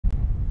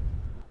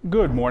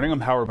Good morning.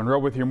 I'm Howard Monroe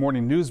with your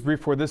morning news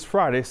brief for this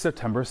Friday,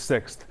 September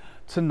 6th.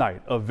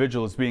 Tonight, a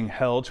vigil is being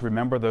held to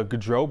remember the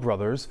Gaudreau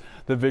brothers.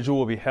 The vigil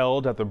will be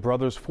held at the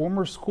brothers'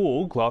 former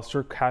school,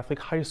 Gloucester Catholic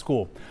High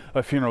School.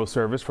 A funeral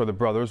service for the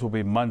brothers will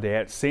be Monday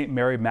at St.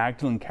 Mary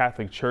Magdalene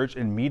Catholic Church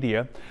in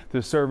Media.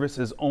 The service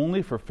is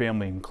only for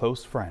family and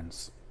close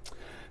friends.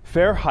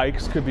 Fare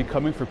hikes could be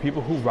coming for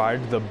people who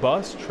ride the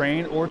bus,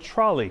 train, or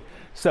trolley.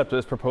 SEPTA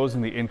is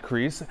proposing the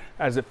increase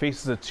as it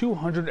faces a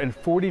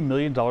 $240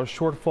 million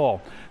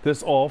shortfall.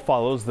 This all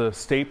follows the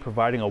state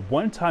providing a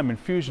one-time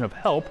infusion of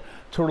help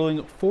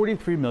totaling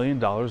 $43 million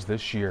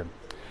this year.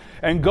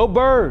 And go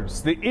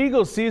Birds! The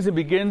Eagles season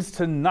begins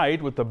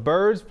tonight with the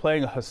Birds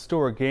playing a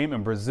historic game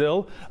in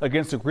Brazil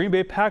against the Green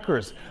Bay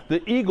Packers.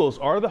 The Eagles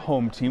are the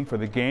home team for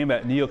the game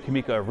at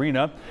Neoquímica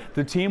Arena.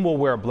 The team will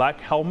wear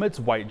black helmets,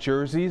 white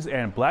jerseys,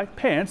 and black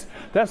pants.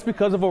 That's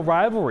because of a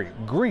rivalry.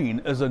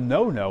 Green is a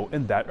no-no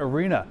in that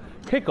arena.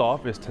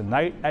 Kickoff is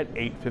tonight at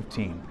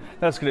 8:15.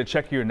 Let's get a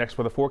check of your next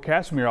weather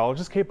forecast.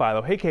 Meteorologist Kate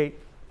Bilo. Hey, Kate.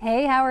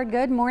 Hey, Howard.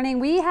 Good morning.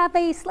 We have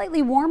a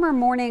slightly warmer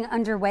morning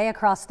underway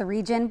across the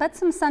region, but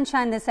some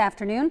sunshine this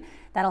afternoon.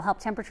 That'll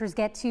help temperatures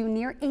get to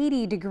near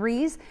 80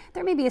 degrees.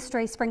 There may be a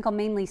stray sprinkle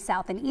mainly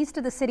south and east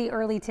of the city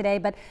early today,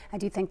 but I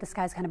do think the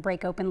sky's going to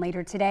break open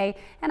later today,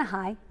 and a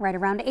high right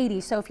around 80.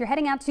 So if you're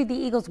heading out to the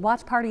Eagles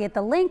watch party at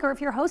the Link, or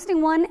if you're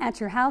hosting one at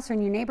your house or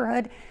in your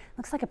neighborhood,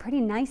 looks like a pretty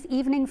nice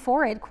evening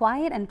for it.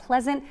 Quiet and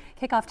pleasant.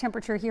 Kickoff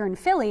temperature here in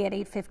Philly at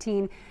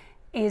 8:15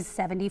 is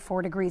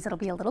 74 degrees. It'll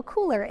be a little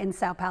cooler in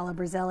Sao Paulo,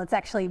 Brazil. It's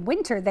actually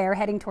winter there,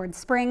 heading towards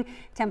spring.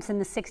 Temps in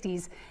the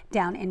 60s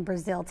down in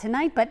Brazil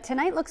tonight, but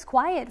tonight looks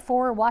quiet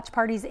for watch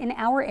parties in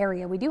our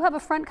area. We do have a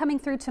front coming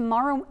through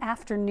tomorrow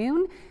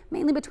afternoon,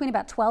 mainly between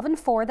about 12 and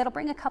 4. That'll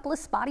bring a couple of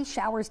spotty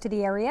showers to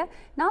the area.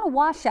 Not a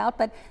washout,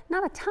 but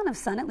not a ton of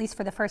sun, at least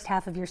for the first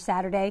half of your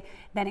Saturday.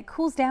 Then it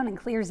cools down and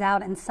clears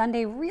out, and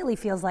Sunday really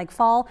feels like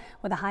fall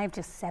with a high of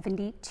just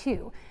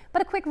 72.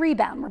 But a quick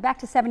rebound. We're back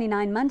to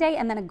 79 Monday,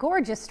 and then a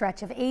gorgeous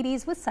stretch of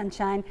 80s with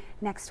sunshine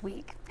next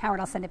week. Howard,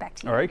 I'll send it back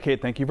to you. All right, Kate,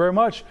 thank you very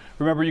much.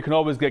 Remember, you can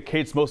always get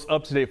Kate's most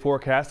up-to-date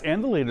forecast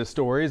and the latest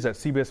stories at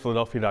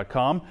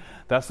cbsphiladelphia.com.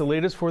 That's the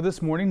latest for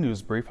this morning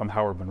news brief. I'm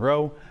Howard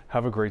Monroe.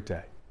 Have a great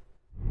day.